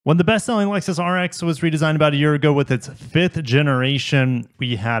When the best-selling Lexus RX was redesigned about a year ago with its 5th generation,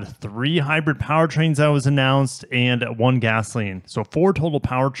 we had 3 hybrid powertrains that was announced and 1 gasoline, so 4 total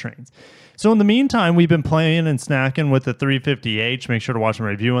powertrains. So in the meantime, we've been playing and snacking with the 350h. Make sure to watch my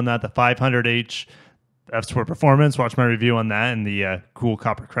review on that. The 500h F-Sport Performance, watch my review on that in the cool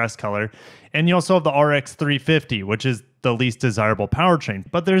copper crest color. And you also have the RX 350, which is the least desirable powertrain.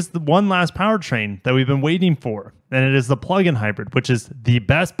 But there's the one last powertrain that we've been waiting for, and it is the plug-in hybrid, which is the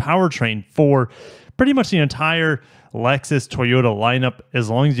best powertrain for pretty much the entire Lexus Toyota lineup.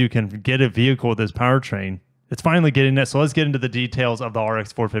 As long as you can get a vehicle with this powertrain, it's finally getting it. So let's get into the details of the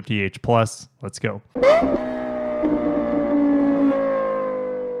RX 450h Plus. Let's go.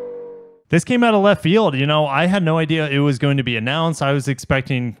 This came out of left field. You know, I had no idea it was going to be announced. I was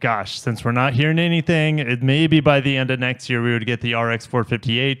expecting, gosh, since we're not hearing anything, it maybe by the end of next year we would get the RX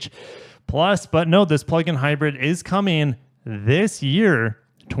 450h Plus. But no, this plug-in hybrid is coming this year,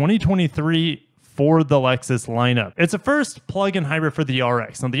 2023, for the Lexus lineup. It's the first plug-in hybrid for the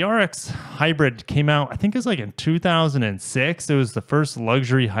RX. Now, the RX hybrid came out, I think it was like in 2006. It was the first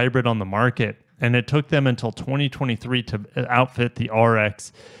luxury hybrid on the market, and it took them until 2023 to outfit the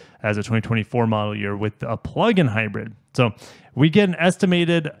RX as a 2024 model year with a plug-in hybrid. So we get an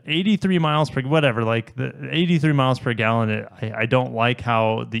estimated 83 miles per, whatever, like the 83 miles per gallon. I don't like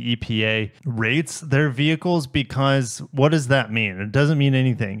how the EPA rates their vehicles, because what does that mean? It doesn't mean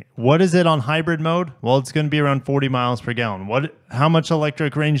anything. What is it on hybrid mode? Well, it's going to be around 40 miles per gallon. How much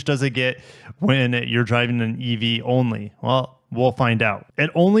electric range does it get when you're driving an EV only? Well, we'll find out. It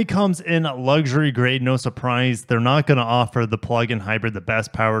only comes in luxury grade. No surprise. They're not going to offer the plug-in hybrid, the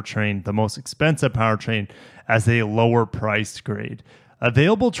best powertrain, the most expensive powertrain, as a lower priced grade.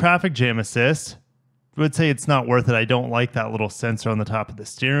 Available traffic jam assist. I would say it's not worth it. I don't like that little sensor on the top of the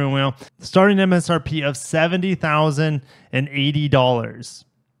steering wheel. Starting MSRP of $70,080.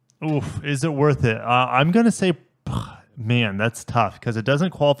 Oof, is it worth it? I'm going to say, man, that's tough because it doesn't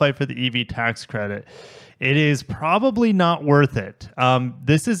qualify for the EV tax credit. It is probably not worth it.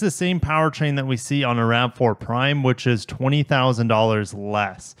 This is the same powertrain that we see on a RAV4 Prime, which is $20,000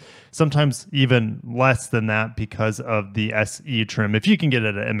 less. Sometimes even less than that because of the SE trim. If you can get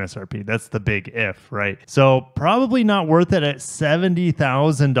it at MSRP, that's the big if, right? So probably not worth it at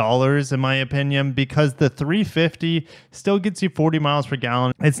 $70,000 in my opinion, because the 350 still gets you 40 miles per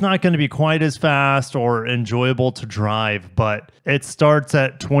gallon. It's not going to be quite as fast or enjoyable to drive, but it starts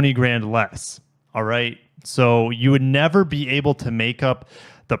at 20 grand less. All right. So you would never be able to make up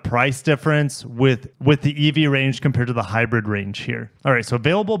the price difference with the EV range compared to the hybrid range here. All right, so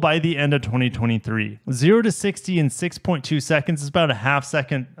available by the end of 2023. 0 to 60 in 6.2 seconds is about a half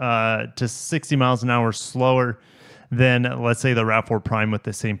second to 60 miles an hour slower than, let's say, the RAV4 Prime with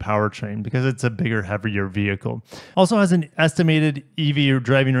the same powertrain, because it's a bigger, heavier vehicle. Also has an estimated EV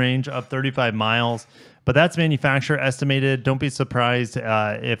driving range of 35 miles. But that's manufacturer estimated. Don't be surprised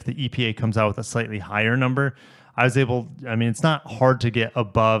if the EPA comes out with a slightly higher number. I mean, it's not hard to get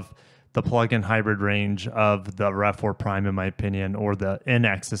above the plug-in hybrid range of the RAV4 Prime, in my opinion, or the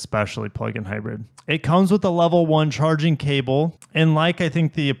NX, especially plug-in hybrid. It comes with a level 1 charging cable. And like I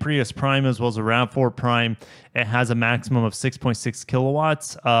think the Prius Prime as well as the RAV4 Prime, it has a maximum of 6.6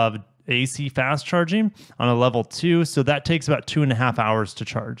 kilowatts of AC fast charging on a level 2, so that takes about 2.5 hours to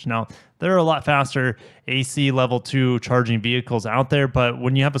charge. Now, there are a lot faster AC level 2 charging vehicles out there, but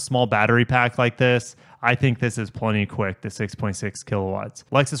when you have a small battery pack like this, I think this is plenty quick, the 6.6 kilowatts.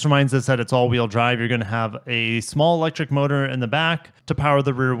 Lexus reminds us that it's all-wheel drive. You're going to have a small electric motor in the back to power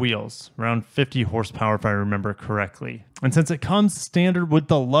the rear wheels, around 50 horsepower if I remember correctly. And since it comes standard with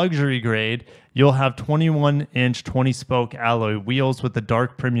the luxury grade, you'll have 21-inch 20-spoke alloy wheels with the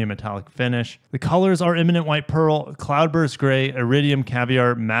dark premium metallic finish. The colors are Eminent White Pearl, Cloudburst Gray, Iridium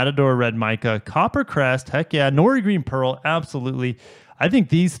Caviar, Matador Red Mica, Copper Crest, heck yeah, Nori Green Pearl, absolutely. I think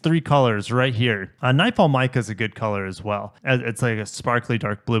these 3 colors right here, Nightfall Mica is a good color as well. It's like a sparkly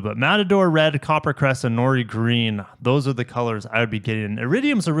dark blue, but Matador Red, Copper Crest, and Nori Green, those are the colors I would be getting.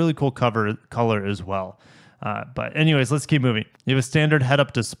 Iridium's a really cool color as well. But anyways, let's keep moving. You have a standard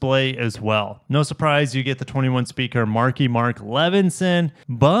head-up display as well. No surprise, you get the 21-speaker Marky Mark Levinson,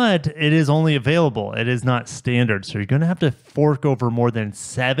 but it is only available. It is not standard, so you're going to have to fork over more than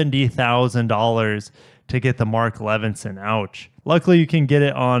 $70,000 to get the Mark Levinson. Ouch. Luckily, you can get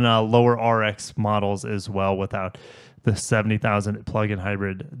it on lower RX models as well without the $70,000 plug-in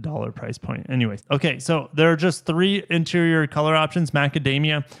hybrid dollar price point. Anyways, okay, so there are just 3 interior color options.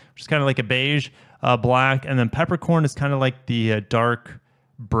 Macadamia, which is kind of like a beige, black, and then peppercorn is kind of like the dark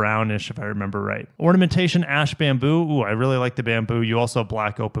brownish, if I remember right. Ornamentation, ash bamboo. Ooh, I really like the bamboo. You also have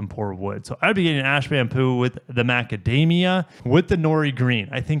black open pore wood. So I'd be getting ash bamboo with the macadamia with the nori green.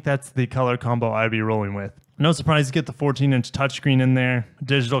 I think that's the color combo I'd be rolling with. No surprise to get the 14-inch touchscreen in there.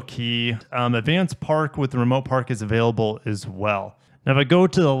 Digital key. Advanced park with the remote park is available as well. Now, if I go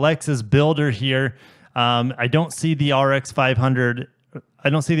to the Lexus builder here, I don't see the RX 500. I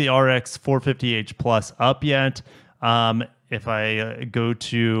don't see the RX 450h Plus up yet. If I go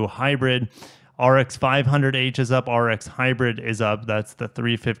to hybrid, RX 500h is up, RX hybrid is up. That's the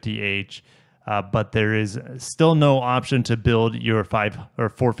 350h. But there is still no option to build your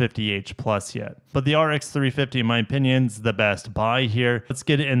 450h Plus yet. But the RX 350, in my opinion, is the best buy here. Let's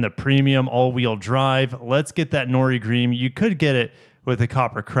get it in the premium all-wheel drive. Let's get that nori green. You could get it with a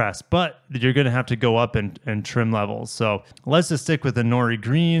copper crest, but you're going to have to go up in trim levels. So let's just stick with the nori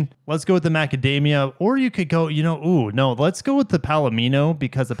green. Let's go with the macadamia, or you could go, let's go with the palomino,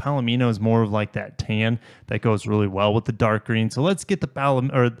 because the palomino is more of like that tan that goes really well with the dark green. So let's get the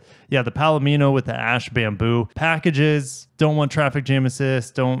palomino with the ash bamboo. Packages, don't want traffic jam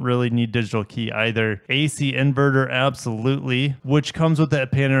assist, don't really need digital key either. AC inverter, absolutely, which comes with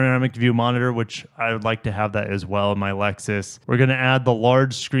that panoramic view monitor, which I would like to have that as well in my Lexus. We're going to add the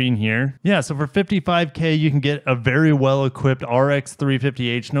large screen here. Yeah, so for $55K, you can get a very well-equipped RX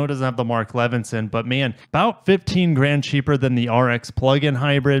 350h. No, it doesn't have the Mark Levinson, but man, about 15 grand cheaper than the RX plug-in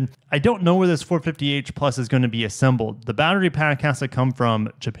hybrid. I don't know where this 450h Plus is going to be assembled. The battery pack has to come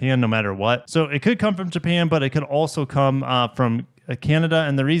from Japan no matter what. So it could come from Japan, but it could also come from Canada.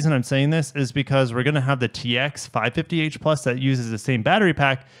 And the reason I'm saying this is because we're going to have the TX 550h Plus that uses the same battery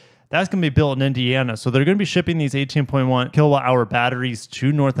pack. That's going to be built in Indiana. So they're going to be shipping these 18.1 kilowatt hour batteries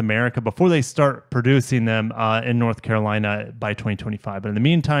to North America before they start producing them in North Carolina by 2025. But in the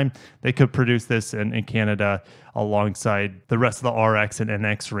meantime, they could produce this in Canada alongside the rest of the RX and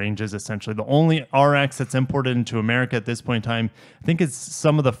NX ranges, essentially. The only RX that's imported into America at this point in time, I think it's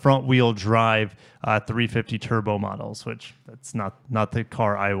some of the front wheel drive 350 turbo models, which that's not the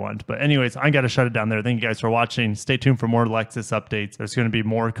car I want. But anyways, I got to shut it down there. Thank you guys for watching. Stay tuned for more Lexus updates. There's going to be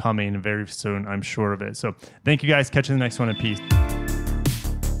more coming very soon, I'm sure of it. So thank you guys. Catch you in the next one, and peace.